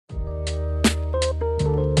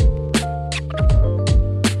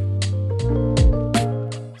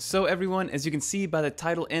So everyone, as you can see by the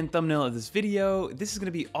title and thumbnail of this video, this is going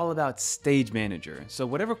to be all about Stage Manager. So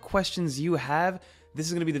whatever questions you have, this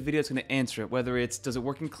is going to be the video that's going to answer it, whether it's does it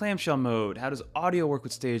work in clamshell mode, how does audio work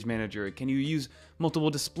with Stage Manager, can you use multiple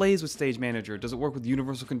displays with Stage Manager, does it work with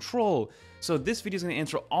universal control? So this video is going to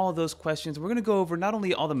answer all of those questions. We're going to go over not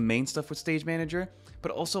only all the main stuff with Stage Manager,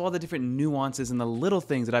 but also all the different nuances and the little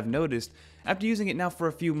things that I've noticed after using it now for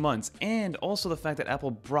a few months, and also the fact that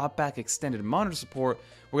Apple brought back extended monitor support.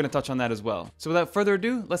 We're going to touch on that as well. So without further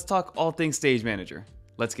ado, let's talk all things Stage Manager.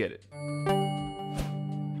 Let's get it.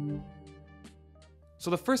 So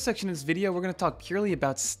the first section of this video, we're going to talk purely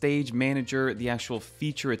about Stage Manager, the actual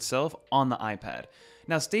feature itself on the iPad.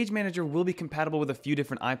 Now, Stage Manager will be compatible with a few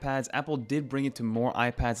different iPads. Apple did bring it to more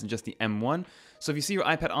iPads than just the M1. So if you see your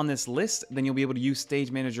iPad on this list, then you'll be able to use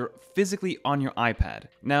Stage Manager physically on your iPad.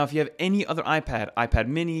 Now, if you have any other iPad, iPad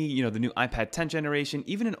mini, the new iPad 10th generation,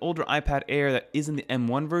 even an older iPad Air that isn't the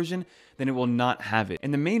M1 version, then it will not have it.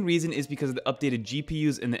 And the main reason is because of the updated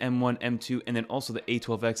GPUs in the M1, M2, and then also the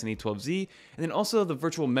A12X and A12Z, and then also the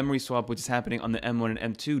virtual memory swap, which is happening on the M1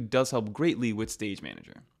 and M2, does help greatly with Stage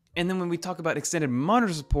Manager. And then when we talk about extended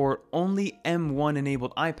monitor support, only M1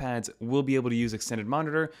 enabled iPads will be able to use extended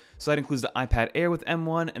monitor. So that includes the iPad Air with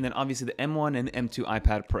M1, and then obviously the M1 and M2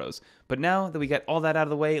 iPad Pros. But now that we got all that out of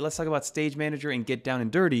the way, let's talk about Stage Manager and get down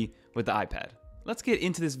and dirty with the iPad. Let's get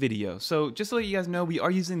into this video. So just to let you guys know, we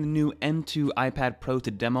are using the new M2 iPad Pro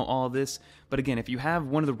to demo all of this. But again, if you have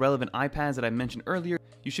one of the relevant iPads that I mentioned earlier,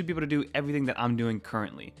 you should be able to do everything that I'm doing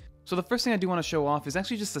currently. So the first thing I do want to show off is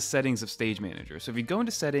actually just the settings of Stage Manager. So if you go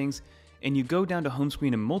into settings and you go down to home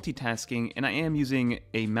screen and multitasking, and I am using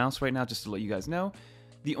a mouse right now just to let you guys know,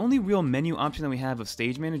 the only real menu option that we have of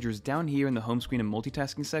Stage Manager is down here in the home screen and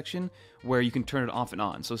multitasking section where you can turn it off and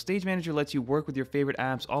on. So Stage Manager lets you work with your favorite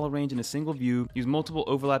apps all arranged in a single view, use multiple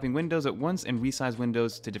overlapping windows at once, and resize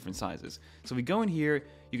windows to different sizes. So we go in here,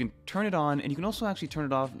 you can turn it on, and you can also actually turn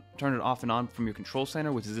it off and on from your control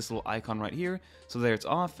center, which is this little icon right here. So there it's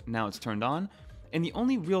off, now it's turned on. And the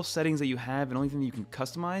only real settings that you have and only thing that you can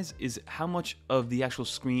customize is how much of the actual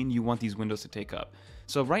screen you want these windows to take up.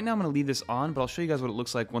 So right now I'm going to leave this on, but I'll show you guys what it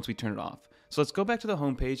looks like once we turn it off. So let's go back to the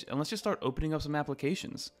home page and let's just start opening up some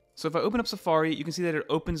applications. So if I open up Safari, you can see that it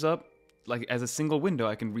opens up like as a single window.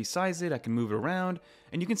 I can resize it, I can move it around,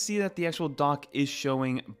 and you can see that the actual dock is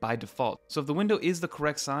showing by default. So if the window is the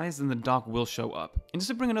correct size, then the dock will show up. And just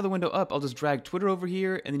to bring another window up, I'll just drag Twitter over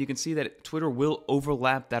here, and then you can see that Twitter will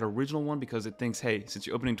overlap that original one because it thinks, hey, since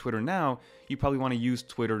you're opening Twitter now, you probably want to use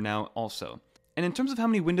Twitter now also. And in terms of how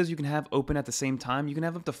many windows you can have open at the same time, you can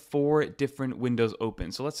have up to 4 different windows open.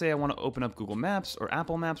 So let's say I want to open up Google Maps or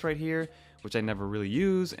Apple Maps right here, which I never really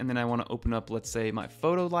use, and then I want to open up, let's say, my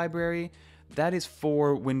photo library. That is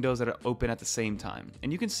 4 windows that are open at the same time.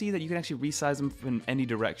 And you can see that you can actually resize them in any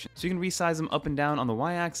direction. So you can resize them up and down on the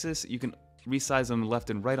y-axis, you can resize them left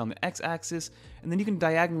and right on the x-axis, and then you can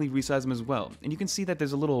diagonally resize them as well. And you can see that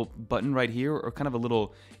there's a little button right here, or kind of a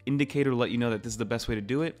little indicator to let you know that this is the best way to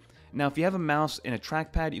do it. Now, if you have a mouse and a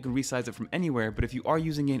trackpad, you can resize it from anywhere, but if you are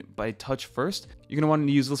using it by touch first, you're going to want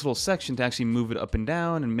to use this little section to actually move it up and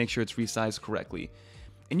down and make sure it's resized correctly.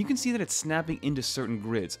 And you can see that it's snapping into certain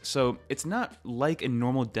grids. So it's not like a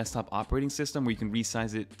normal desktop operating system where you can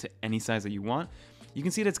resize it to any size that you want. You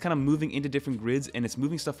can see that it's kind of moving into different grids and it's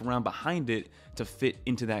moving stuff around behind it to fit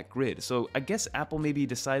into that grid. So I guess Apple maybe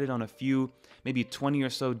decided on a few, maybe 20 or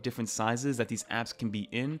so different sizes that these apps can be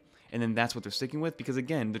in. And then that's what they're sticking with, because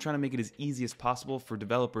again, they're trying to make it as easy as possible for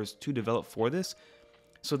developers to develop for this.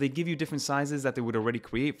 So they give you different sizes that they would already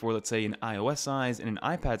create for, let's say, an iOS size and an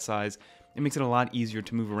iPad size. It makes it a lot easier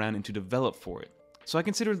to move around and to develop for it. So I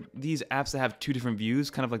consider these apps to have 2 different views,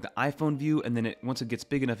 kind of like the iPhone view, and then once it gets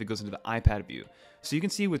big enough, it goes into the iPad view. So you can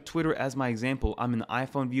see with Twitter as my example, I'm in the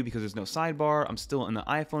iPhone view because there's no sidebar. I'm still in the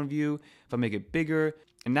iPhone view. If I make it bigger,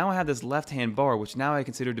 and now I have this left-hand bar, which now I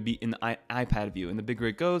consider to be in the iPad view. And the bigger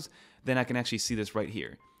it goes, then I can actually see this right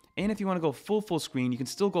here. And if you want to go full screen, you can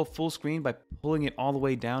still go full screen by pulling it all the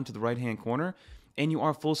way down to the right-hand corner. And you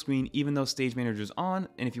are full screen even though Stage Manager is on.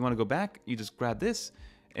 And if you want to go back, you just grab this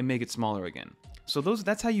and make it smaller again. So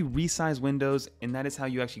that's how you resize windows, and that is how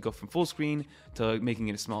you actually go from full screen to making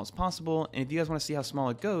it as small as possible. And if you guys want to see how small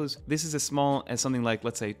it goes, this is as small as something like,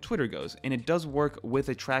 let's say, Twitter goes. And it does work with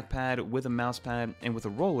a trackpad, with a mouse pad, and with a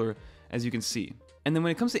roller, as you can see. And then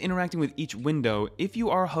when it comes to interacting with each window, if you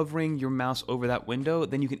are hovering your mouse over that window,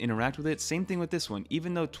 then you can interact with it. Same thing with this one.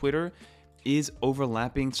 Even though Twitter is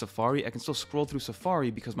overlapping Safari, I can still scroll through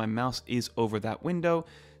Safari because my mouse is over that window.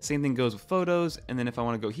 Same thing goes with photos. And then if I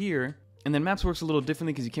want to go here, And then Maps works a little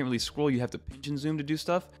differently because you can't really scroll, you have to pinch and zoom to do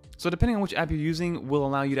stuff. So depending on which app you're using will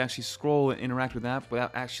allow you to actually scroll and interact with the app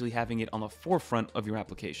without actually having it on the forefront of your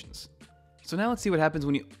applications. So now let's see what happens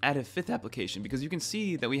when you add a 5th application, because you can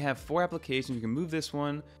see that we have 4 applications. We can move this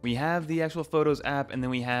one, we have the actual Photos app, and then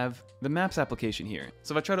we have the Maps application here.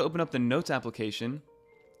 So if I try to open up the Notes application,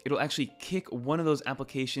 it'll actually kick one of those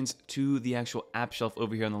applications to the actual app shelf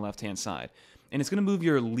over here on the left-hand side. And it's going to move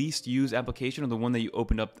your least used application, or the one that you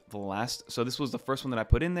opened up the last. So this was the first one that I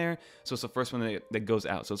put in there, so it's the first one that goes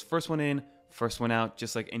out. So it's first one in, first one out,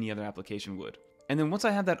 just like any other application would. And then once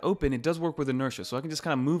I have that open, it does work with inertia, so I can just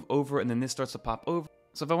kind of move over, and then this starts to pop over.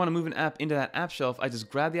 So if I want to move an app into that app shelf, I just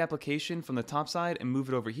grab the application from the top side and move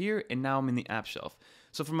it over here, and now I'm in the app shelf.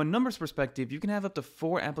 So from a numbers perspective, you can have up to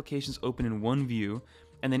 4 applications open in one view,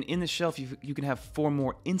 and then in the shelf, you can have 4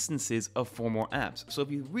 more instances of 4 more apps. So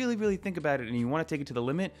if you really think about it and you want to take it to the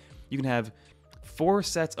limit, you can have 4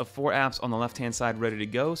 sets of 4 apps on the left-hand side ready to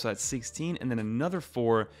go, so that's 16, and then another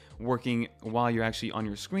 4 working while you're actually on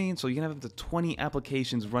your screen. So you can have up to 20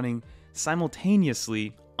 applications running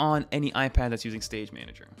simultaneously on any iPad that's using Stage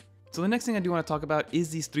Manager. So the next thing I do want to talk about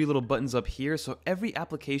is these 3 little buttons up here. So every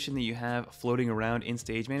application that you have floating around in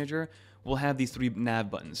Stage Manager will have these 3 nav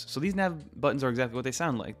buttons. So these nav buttons are exactly what they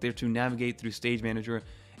sound like. They're to navigate through Stage Manager,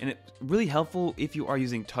 and it's really helpful if you are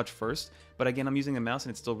using touch first. But again, I'm using a mouse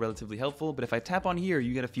and it's still relatively helpful. But if I tap on here,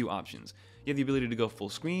 you get a few options. You have the ability to go full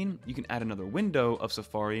screen, you can add another window of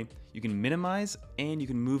Safari, you can minimize, and you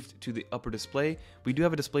can move to the upper display. We do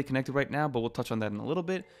have a display connected right now, but we'll touch on that in a little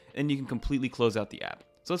bit. And you can completely close out the app.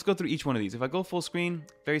 So let's go through each one of these. If I go full screen,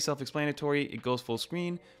 very self-explanatory, it goes full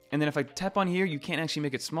screen. And then if I tap on here, you can't actually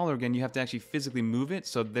make it smaller again. You have to actually physically move it.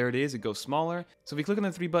 So there it is, it goes smaller. So if you click on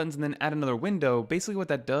the 3 buttons and then add another window, basically what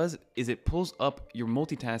that does is it pulls up your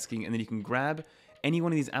multitasking, and then you can grab any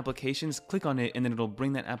one of these applications, click on it, and then it'll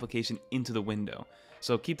bring that application into the window.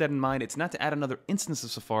 So keep that in mind. It's not to add another instance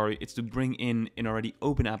of Safari, it's to bring in an already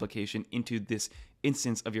open application into this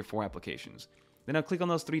instance of your 4 applications. Then I'll click on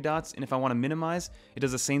those 3 dots, and if I want to minimize, it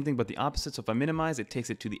does the same thing but the opposite. So if I minimize, it takes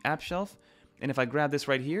it to the app shelf. And if I grab this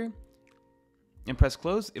right here and press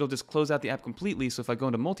close, it'll just close out the app completely. So if I go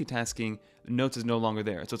into multitasking, Notes is no longer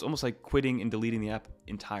there. So it's almost like quitting and deleting the app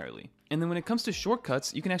entirely. And then when it comes to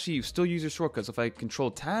shortcuts, you can actually still use your shortcuts. So if I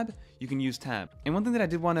control tab, you can use tab. And one thing that I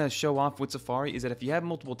did want to show off with Safari is that if you have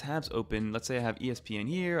multiple tabs open, let's say I have ESPN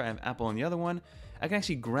here, I have Apple on the other one, I can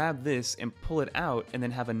actually grab this and pull it out and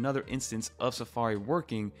then have another instance of Safari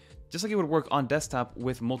working, just like it would work on desktop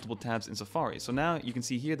with multiple tabs in Safari. So now you can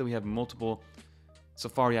see here that we have multiple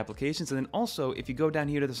Safari applications. And then also, if you go down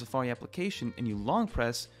here to the Safari application and you long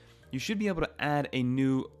press, you should be able to add a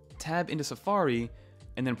new tab into Safari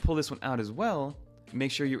and then pull this one out as well.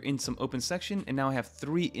 Make sure you're in some open section, and now I have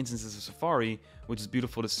 3 instances of Safari, which is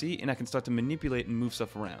beautiful to see, and I can start to manipulate and move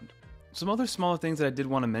stuff around. Some other smaller things that I did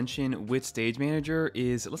want to mention with Stage Manager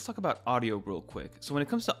is, let's talk about audio real quick. So when it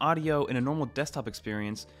comes to audio in a normal desktop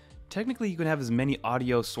experience, technically you can have as many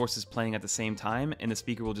audio sources playing at the same time, and the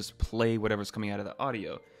speaker will just play whatever's coming out of the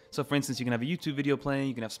audio. So for instance, you can have a YouTube video playing,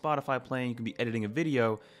 you can have Spotify playing, you can be editing a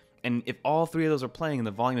video, and if all 3 of those are playing and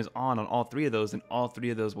the volume is on all 3 of those, then all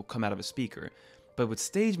 3 of those will come out of a speaker. But with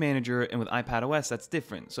Stage Manager and with iPadOS, that's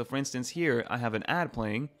different. So for instance, here I have an ad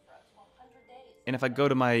playing, and if I go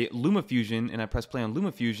to my LumaFusion and I press play on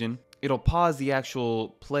LumaFusion, it'll pause the actual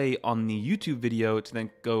play on the YouTube video to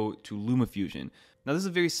then go to LumaFusion. Now this is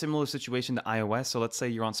a very similar situation to iOS. So let's say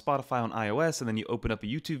you're on Spotify on iOS and then you open up a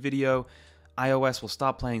YouTube video, iOS will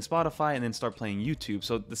stop playing Spotify and then start playing YouTube.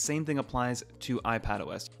 So the same thing applies to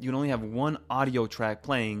iPadOS. You can only have one audio track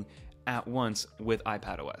playing at once with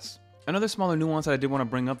iPadOS. Another smaller nuance that I did want to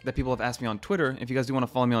bring up that people have asked me on Twitter, if you guys do want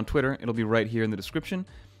to follow me on Twitter, it'll be right here in the description.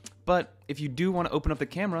 But if you do want to open up the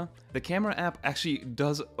camera app actually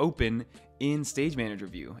does open in Stage Manager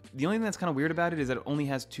view. The only thing that's kind of weird about it is that it only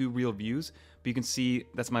has 2 real views, but you can see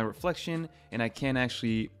that's my reflection, and I can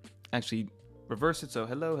actually reverse it, so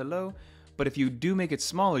hello. But if you do make it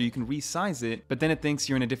smaller, you can resize it, but then it thinks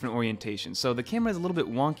you're in a different orientation. So the camera is a little bit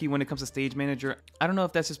wonky when it comes to Stage Manager. I don't know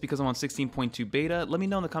if that's just because I'm on 16.2 beta. Let me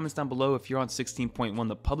know in the comments down below if you're on 16.1,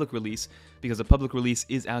 the public release, because the public release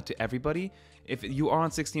is out to everybody. If you are on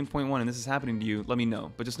 16.1 and this is happening to you, let me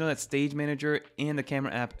know. But just know that Stage Manager and the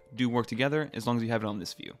camera app do work together as long as you have it on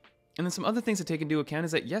this view. And then some other things to take into account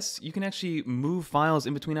is that yes, you can actually move files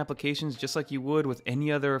in between applications just like you would with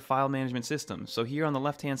any other file management system. So here on the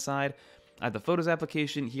left-hand side, I have the Photos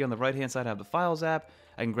application. Here on the right-hand side, I have the Files app.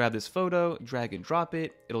 I can grab this photo, drag and drop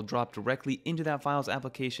it. It'll drop directly into that Files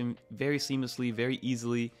application very seamlessly, very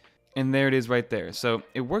easily. And there it is right there. So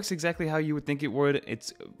it works exactly how you would think it would.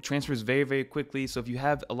 It transfers very, very quickly. So if you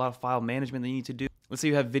have a lot of file management that you need to do, let's say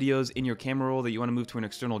you have videos in your camera roll that you want to move to an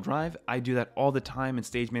external drive, I do that all the time, and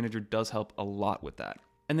Stage Manager does help a lot with that.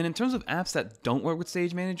 And then in terms of apps that don't work with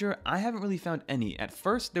Stage Manager, I haven't really found any. At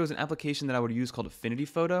first, there was an application that I would use called Affinity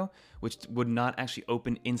Photo, which would not actually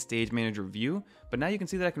open in Stage Manager view, but now you can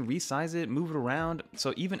see that I can resize it, move it around,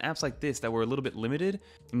 so even apps like this that were a little bit limited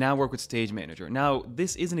now work with Stage Manager. Now,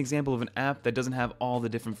 this is an example of an app that doesn't have all the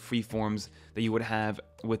different freeforms that you would have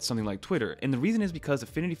with something like Twitter, and the reason is because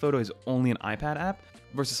Affinity Photo is only an iPad app,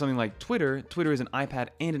 versus something like Twitter. Twitter is an iPad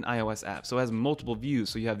and an iOS app, so it has multiple views.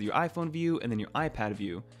 So you have your iPhone view and then your iPad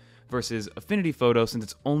view, versus Affinity Photo, since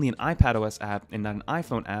it's only an iPadOS app and not an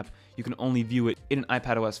iPhone app, you can only view it in an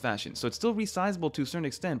iPadOS fashion. So it's still resizable to a certain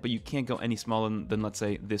extent, but you can't go any smaller than, let's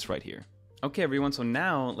say, this right here. Okay, everyone, so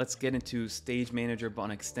now let's get into Stage Manager but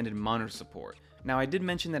on extended monitor support. Now, I did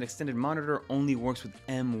mention that extended monitor only works with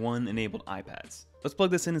M1 enabled iPads. Let's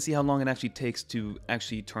plug this in and see how long it actually takes to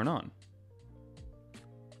actually turn on.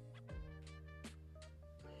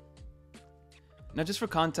 Now, just for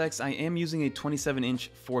context, I am using a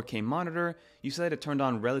 27-inch 4K monitor. You said that it turned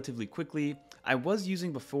on relatively quickly. I was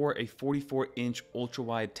using before a 44-inch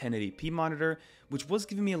ultra-wide 1080p monitor, which was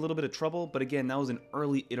giving me a little bit of trouble, but again, that was an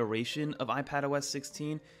early iteration of iPadOS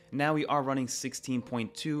 16. Now we are running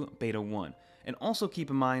 16.2 beta 1. And also keep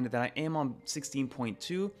in mind that I am on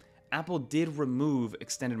 16.2. Apple did remove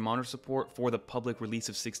extended monitor support for the public release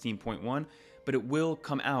of 16.1, but it will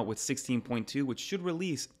come out with 16.2, which should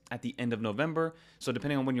release at the end of November. So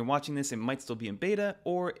depending on when you're watching this, it might still be in beta,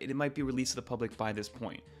 or it might be released to the public by this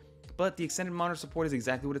point. But the extended monitor support is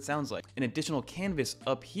exactly what it sounds like. An additional canvas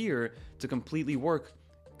up here to completely work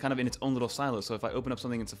kind of in its own little silo. So if I open up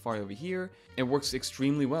something in Safari over here, it works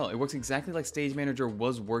extremely well. It works exactly like Stage Manager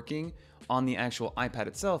was working on the actual iPad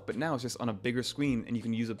itself, but now it's just on a bigger screen and you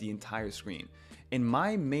can use up the entire screen. And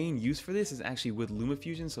my main use for this is actually with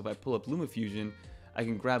LumaFusion. So if I pull up LumaFusion, I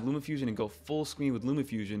can grab LumaFusion and go full screen with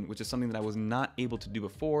LumaFusion, which is something that I was not able to do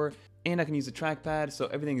before. And I can use the trackpad, so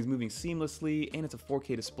everything is moving seamlessly, and it's a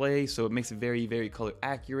 4K display, so it makes it very, very color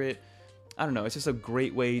accurate. I don't know, it's just a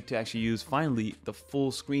great way to actually use, finally, the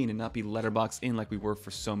full screen and not be letterboxed in like we were for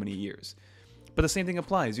so many years. But the same thing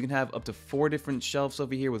applies. You can have up to 4 different shelves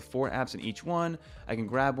over here with 4 apps in each one. I can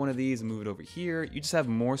grab one of these and move it over here. You just have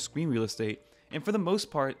more screen real estate. And for the most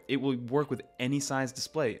part, it will work with any size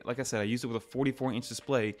display. Like I said, I used it with a 44-inch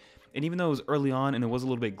display, and even though it was early on and it was a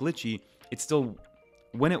little bit glitchy, it still,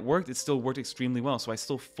 when it still worked extremely well. So I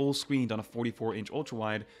still full screened on a 44-inch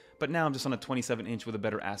ultra-wide, but now I'm just on a 27-inch with a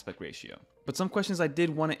better aspect ratio. But some questions I did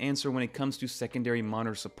want to answer when it comes to secondary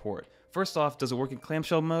monitor support. First off, does it work in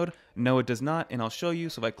clamshell mode? No, it does not, and I'll show you.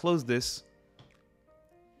 So if I close this,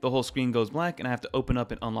 the whole screen goes black, and I have to open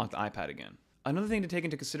up and unlock the iPad again. Another thing to take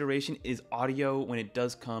into consideration is audio when it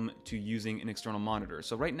does come to using an external monitor.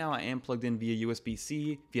 So right now I am plugged in via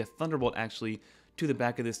USB-C, via Thunderbolt actually, to the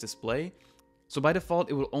back of this display. So by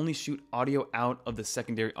default, it will only shoot audio out of the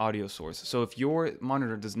secondary audio source. So if your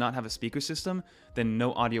monitor does not have a speaker system, then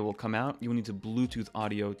no audio will come out. You will need to Bluetooth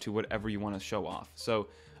audio to whatever you want to show off. So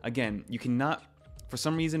again, you cannot, for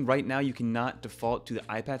some reason right now, you cannot default to the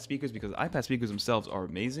iPad speakers because the iPad speakers themselves are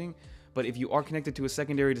amazing. But if you are connected to a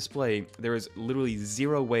secondary display, there is literally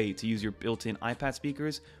zero way to use your built-in iPad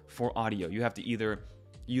speakers for audio. You have to either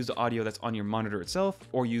use the audio that's on your monitor itself,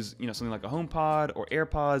 or use something like a HomePod or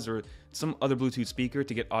AirPods or some other Bluetooth speaker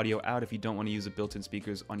to get audio out if you don't want to use the built-in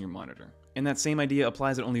speakers on your monitor. And that same idea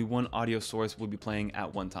applies that only one audio source will be playing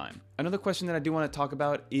at one time. Another question that I do want to talk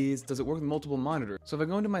about is, does it work with multiple monitors? So if I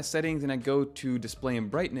go into my settings and I go to display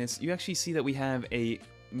and brightness, you actually see that we have a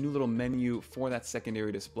new little menu for that secondary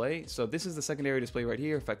display. So this is the secondary display right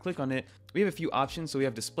here. If I click on it, we have a few options. So we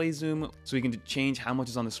have display zoom, so we can change how much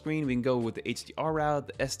is on the screen. We can go with the HDR route,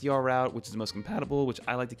 the SDR route, which is the most compatible, which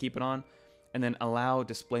I like to keep it on, and then allow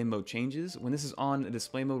display mode changes. When this is on, the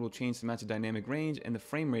display mode will change to match the dynamic range and the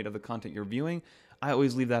frame rate of the content you're viewing. I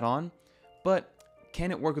always leave that on, but can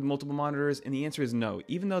it work with multiple monitors? And the answer is no.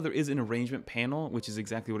 Even though there is an arrangement panel, which is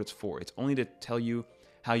exactly what it's for. It's only to tell you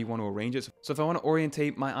how you want to arrange it. So if I want to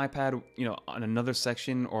orientate my iPad, on another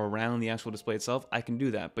section or around the actual display itself, I can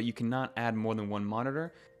do that, but you cannot add more than one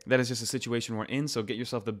monitor. That is just a situation we're in, so get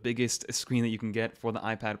yourself the biggest screen that you can get for the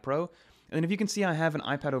iPad Pro. And then if you can see, I have an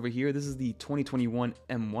iPad over here. This is the 2021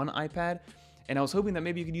 M1 iPad, and I was hoping that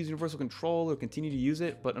maybe you could use Universal Control or continue to use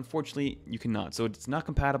it, but unfortunately you cannot. So it's not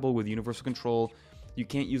compatible with Universal Control. You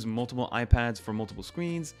can't use multiple iPads for multiple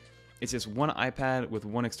screens. It's just one iPad with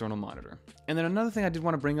one external monitor. And then another thing I did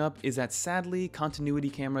want to bring up is that sadly, continuity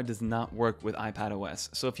camera does not work with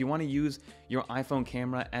iPadOS. So if you want to use your iPhone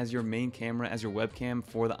camera as your main camera, as your webcam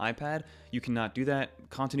for the iPad, you cannot do that.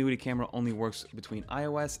 Continuity camera only works between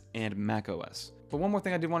iOS and macOS. But one more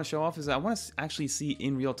thing I did want to show off is that I want to actually see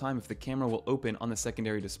in real time if the camera will open on the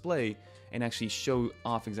secondary display and actually show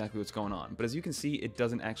off exactly what's going on. But as you can see, it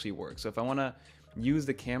doesn't actually work. So if I want to use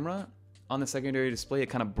the camera on the secondary display, it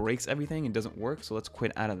kind of breaks everything and doesn't work, so let's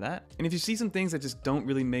quit out of that. And if you see some things that just don't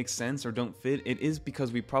really make sense or don't fit, it is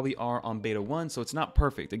because we probably are on beta 1, so it's not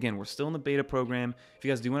perfect. Again, we're still in the beta program. If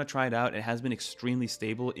you guys do want to try it out, it has been extremely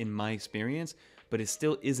stable in my experience, but it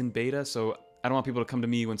still is in beta, so I don't want people to come to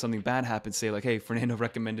me when something bad happens, say like, hey, Fernando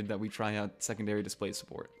recommended that we try out secondary display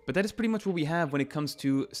support. But that is pretty much what we have when it comes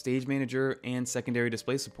to Stage Manager and secondary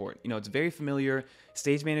display support. You know, it's very familiar.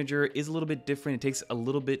 Stage Manager is a little bit different. It takes a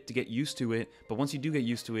little bit to get used to it, but once you do get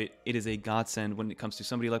used to it, it is a godsend when it comes to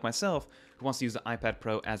somebody like myself who wants to use the iPad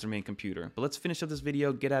Pro as their main computer. But let's finish up this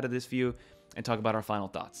video, get out of this view, and talk about our final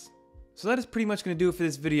thoughts. So that is pretty much going to do it for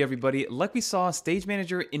this video, everybody. Like we saw, Stage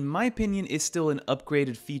Manager, in my opinion, is still an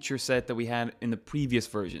upgraded feature set that we had in the previous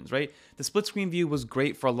versions, right? The split screen view was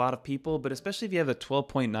great for a lot of people, but especially if you have a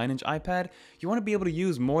 12.9-inch iPad, you want to be able to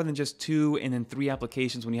use more than just 2 and then 3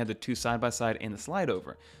 applications when you have the 2 side-by-side and the slide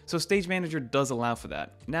over. So Stage Manager does allow for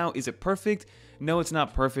that. Now, is it perfect? No, it's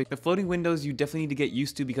not perfect. The floating windows you definitely need to get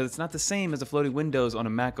used to because it's not the same as the floating windows on a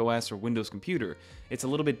Mac OS or Windows computer. It's a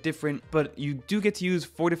little bit different, but you do get to use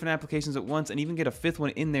 4 different applications at once and even get a 5th one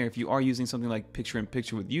in there if you are using something like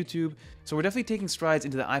picture-in-picture with YouTube. So we're definitely taking strides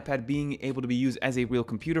into the iPad being able to be used as a real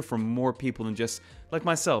computer for more people than just like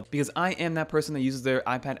myself, because I am that person that uses their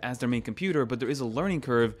iPad as their main computer, but there is a learning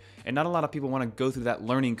curve and not a lot of people want to go through that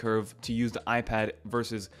learning curve to use the iPad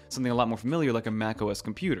versus something a lot more familiar like a Mac OS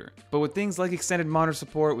computer. But with things like extended monitor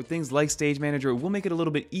support, with things like Stage Manager, it will make it a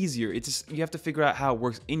little bit easier. It's just, you have to figure out how it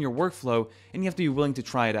works in your workflow and you have to be willing to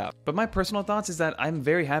try it out. But my personal thoughts is that I'm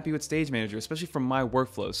very happy with Stage Manager, especially for my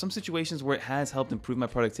workflow. Some situations where it has helped improve my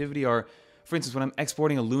productivity are, for instance, when I'm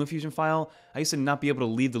exporting a LumaFusion file, I used to not be able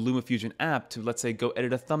to leave the LumaFusion app to, let's say, go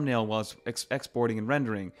edit a thumbnail while it's exporting and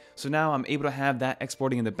rendering. So now I'm able to have that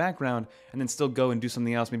exporting in the background and then still go and do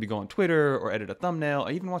something else, maybe go on Twitter or edit a thumbnail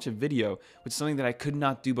or even watch a video, which is something that I could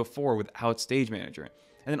not do before without Stage Manager.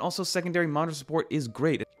 And then also secondary monitor support is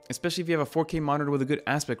great, especially if you have a 4K monitor with a good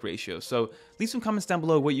aspect ratio. So leave some comments down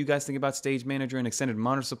below what you guys think about Stage Manager and extended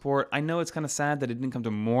monitor support. I know it's kind of sad that it didn't come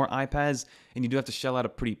to more iPads and you do have to shell out a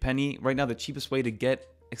pretty penny. Right now, the cheapest way to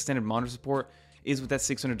get extended monitor support is with that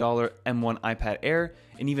 $600 M1 iPad Air,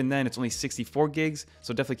 and even then it's only 64 gigs,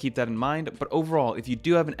 so definitely keep that in mind. But overall, if you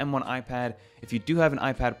do have an M1 iPad, if you do have an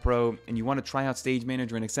iPad Pro, and you want to try out Stage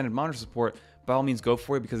Manager and extended monitor support, by all means go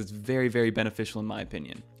for it because it's very, very beneficial in my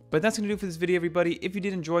opinion. But that's going to do it for this video, everybody. If you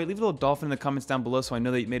did enjoy, leave a little dolphin in the comments down below so I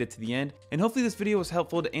know that you made it to the end. And hopefully this video was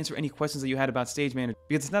helpful to answer any questions that you had about Stage Manager,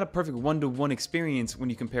 because it's not a perfect one-to-one experience when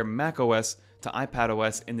you compare macOS to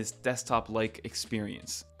iPadOS in this desktop-like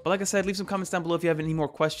experience. But like I said, leave some comments down below if you have any more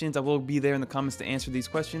questions. I will be there in the comments to answer these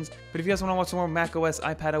questions. But if you guys want to watch some more macOS,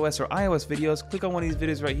 iPadOS, or iOS videos, click on one of these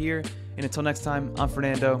videos right here. And until next time, I'm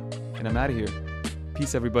Fernando, and I'm out of here.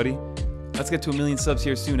 Peace, everybody. Let's get to 1 million subs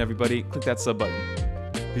here soon, everybody. Click that sub button.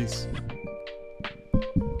 Peace.